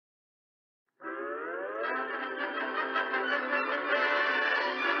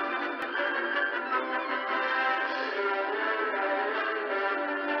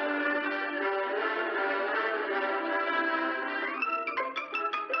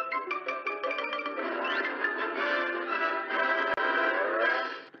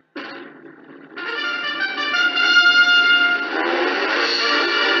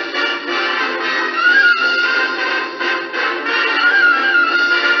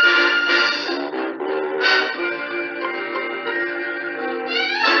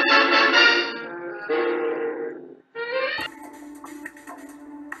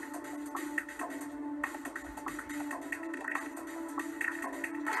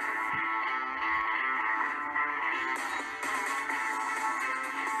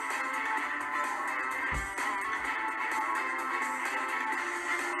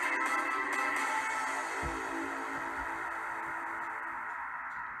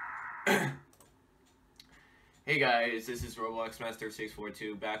Hey guys, this is Roblox Master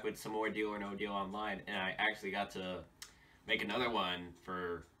 642 back with some more Deal or No Deal Online, and I actually got to make another one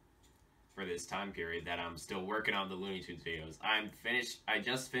for this time period that I'm still working on the Looney Tunes videos. I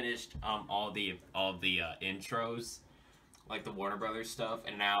just finished all the intros, like the Warner Brothers stuff,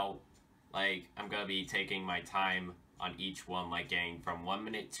 and now like I'm gonna be taking my time on each one, like getting from 1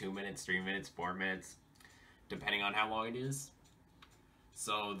 minute, 2 minutes, 3 minutes, 4 minutes, depending on how long it is.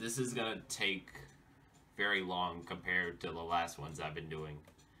 So this is gonna take very long compared to the last ones I've been doing.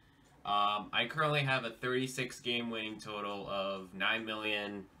 I currently have a 36 game winning total of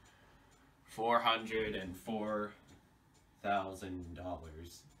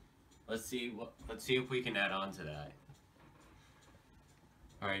 $9,404,000. Let's see if we can add on to that.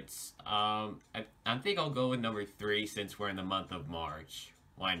 All right, I think I'll go with number 3 since we're in the month of March.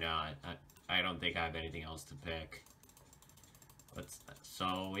 Why not? I don't think I have anything else to pick.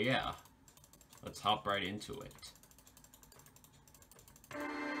 So yeah. Let's hop right into it.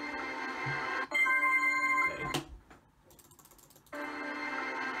 Okay.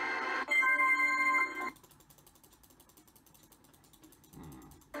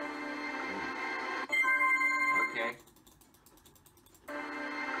 Okay.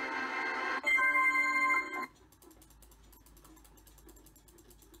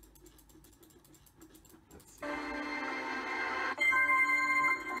 Let's see.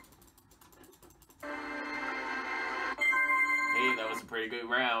 Hey, that was a pretty good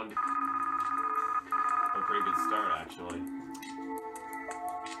round. A pretty good start, actually.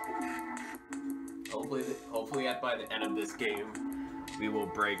 Hopefully by the end of this game, we will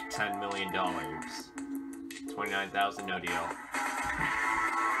break $10 million. 29,000, no deal.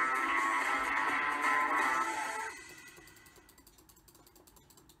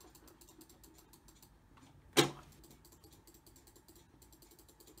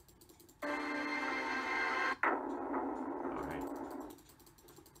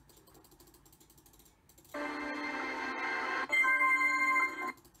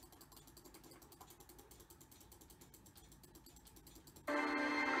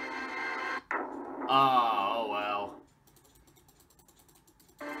 Oh, well.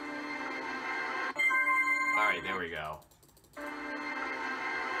 Alright, there we go.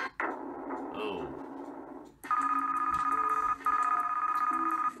 Oh.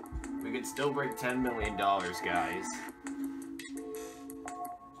 We could still break $10 million, guys.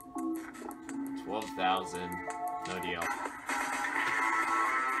 12,000. No deal.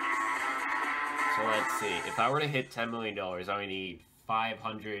 So let's see. If I were to hit $10 million, I would need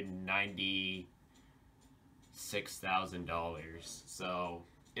 $596,000. So,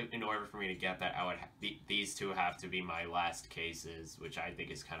 in order for me to get that, these two have to be my last cases, which I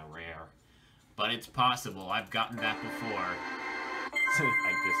think is kind of rare. But it's possible. I've gotten that before.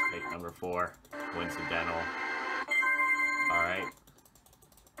 I just picked number 4. Coincidental. Alright.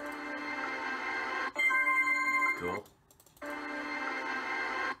 Cool.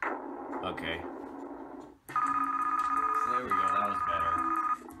 Okay. So there we go. That was better.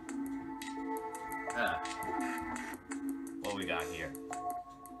 What we got here?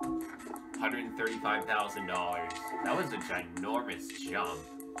 $135,000. That was a ginormous jump,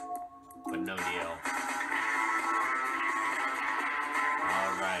 but no deal.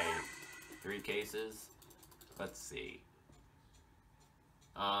 Alright. 3 cases. Let's see.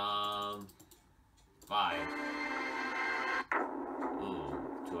 5. Ooh,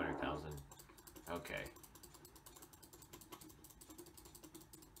 200,000. Okay.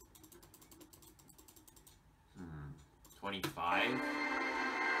 Hmm. 25.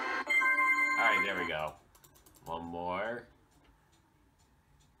 Alright, there we go. One more.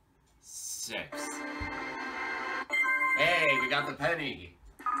 6. Hey, we got the penny!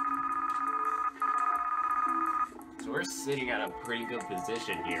 So we're sitting at a pretty good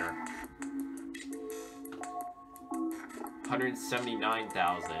position here.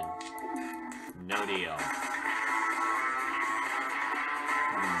 179,000. No deal.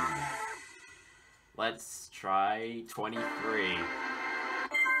 Let's try 23.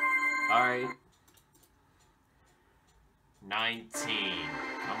 Alright. 19.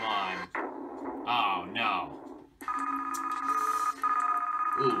 Come on. Oh, no.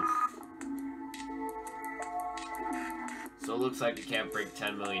 Oof. So it looks like we can't break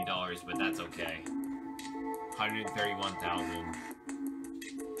 $10 million, but that's okay. 131,000.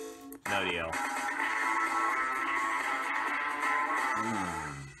 No deal.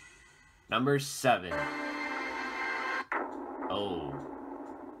 Number 7. Oh.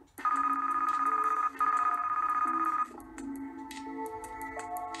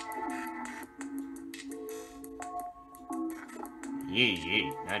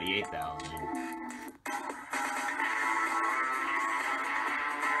 Yee, 98,000.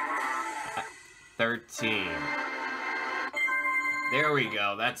 13. There we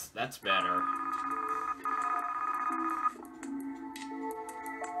go. That's better.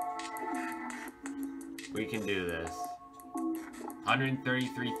 We can do this.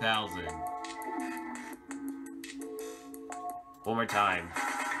 133,000. One more time.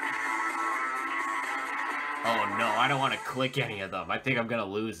 Oh no, I don't want to click any of them. I think I'm gonna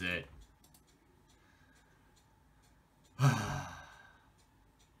lose it.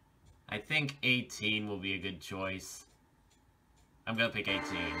 I think 18 will be a good choice. I'm gonna pick 18.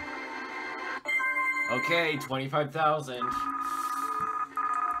 Okay, 25,000.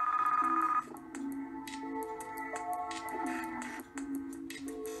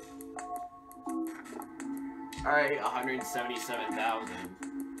 Alright, 177,000.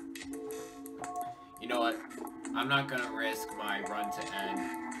 You know what? I'm not gonna risk my run to end.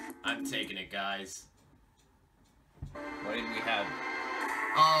 I'm taking it, guys. What did we have?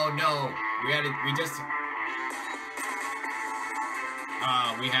 Oh no! We had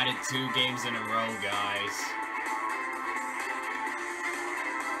it 2 games in a row, guys.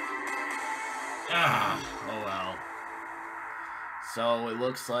 Oh well. So it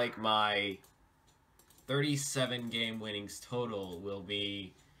looks like my 37 game winnings total will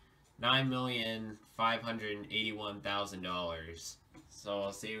be $9,581,000. So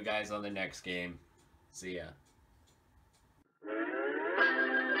I'll see you guys on the next game. See ya.